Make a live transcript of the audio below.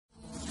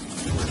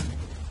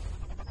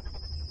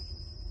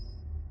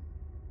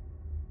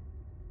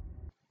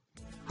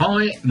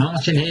Hi,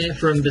 Martin here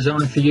from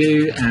Design For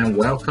You, and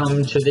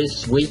welcome to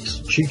this week's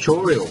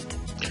tutorial.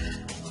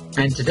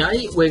 And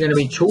today we're going to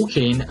be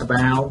talking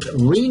about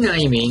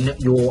renaming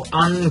your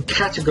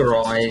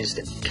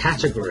uncategorized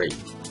category.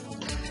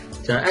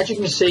 So as you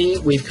can see,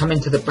 we've come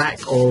into the back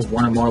of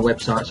one of my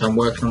websites I'm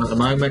working on at the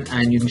moment,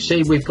 and you can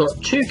see we've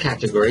got two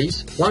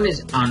categories. One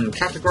is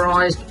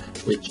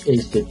uncategorized, which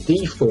is the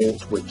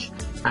default which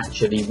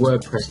actually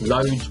WordPress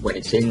loads when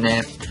it's in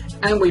there.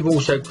 And we've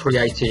also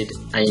created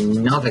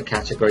another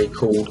category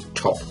called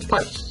top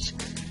posts.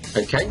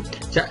 Okay,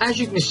 so as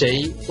you can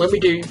see, when we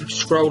do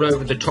scroll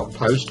over the top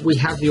post, we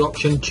have the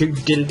option to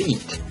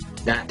delete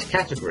that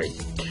category.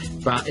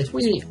 But if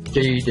we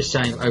do the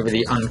same over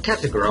the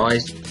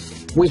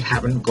uncategorized, we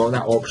haven't got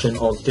that option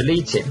of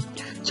deleting.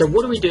 So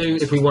what do we do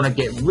if we want to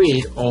get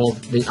rid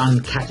of the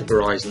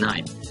uncategorized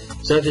name?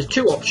 So there's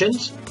two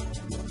options,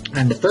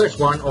 and the first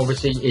one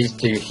obviously is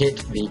to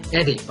hit the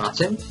edit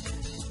button.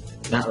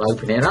 That'll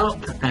open it up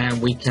and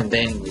we can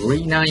then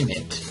rename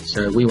it.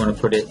 So we want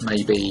to put it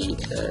maybe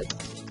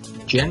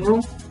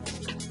general,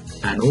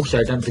 and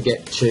also don't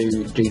forget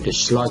to do the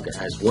slug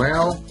as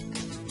well,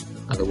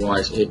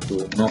 otherwise it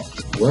will not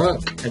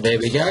work. And there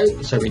we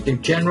go. So we do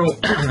general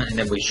and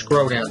then we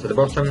scroll down to the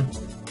bottom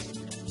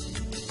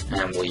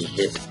and we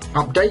hit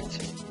update.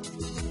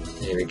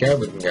 There we go.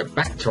 We can go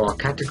back to our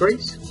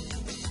categories,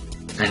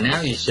 and now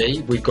you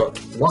see we've got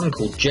one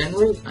called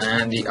general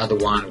and the other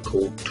one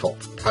called top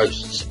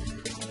posts.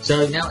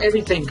 So now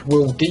everything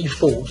will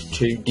default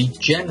to the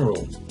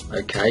general.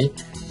 Okay,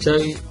 so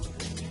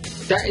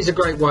that is a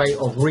great way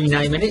of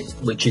renaming it,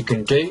 which you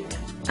can do.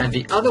 And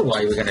the other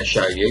way we're going to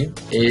show you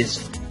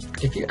is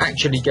if you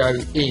actually go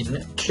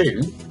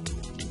into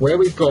where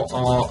we've got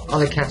our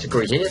other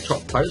category here,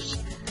 top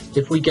posts.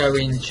 If we go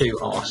into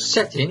our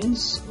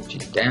settings, which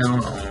is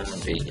down on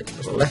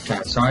the left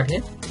hand side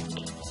here,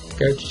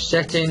 go to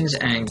settings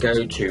and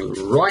go to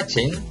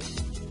writing,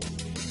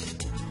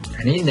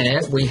 and in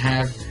there we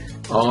have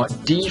our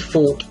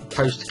default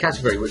post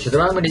category, which at the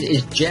moment it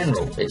is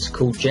general. It's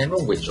called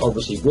general, which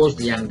obviously was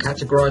the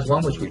uncategorized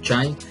one, which we've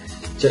changed.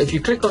 So if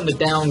you click on the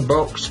down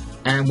box,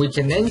 and we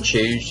can then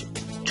choose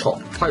top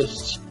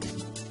posts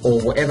or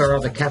whatever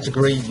other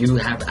category you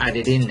have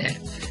added in there.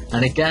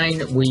 And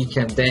again, we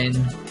can then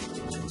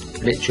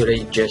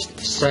literally just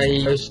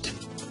save post,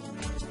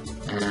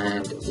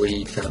 and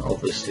we can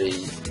obviously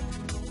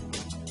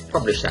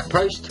publish that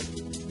post.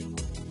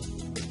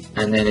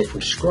 And then if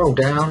we scroll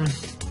down,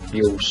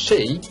 you'll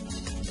see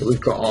that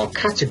we've got our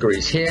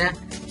categories here,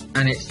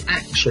 and it's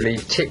actually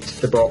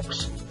ticked the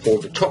box for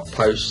the top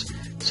posts,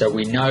 so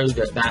we know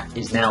that that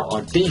is now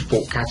our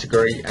default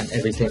category and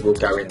everything will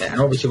go in there.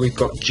 And obviously we've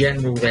got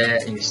general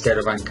there instead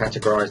of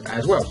uncategorized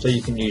as well, so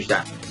you can use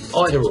that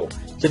either or.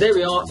 So there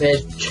we are.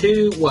 There's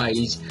two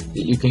ways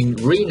that you can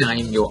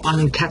rename your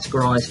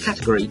uncategorized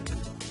category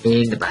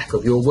in the back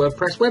of your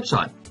WordPress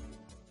website.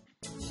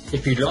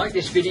 If you like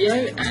this video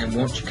and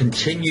want to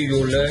continue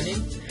your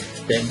learning,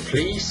 then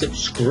please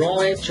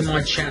subscribe to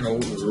my channel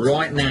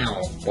right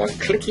now by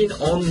clicking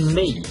on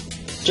me.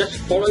 Just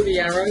follow the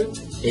arrow.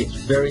 It's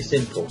very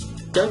simple.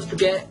 Don't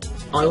forget,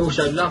 I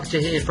also love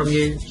to hear from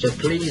you, so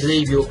please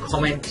leave your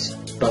comments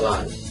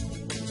below.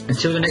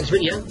 Until the next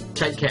video,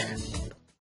 take care.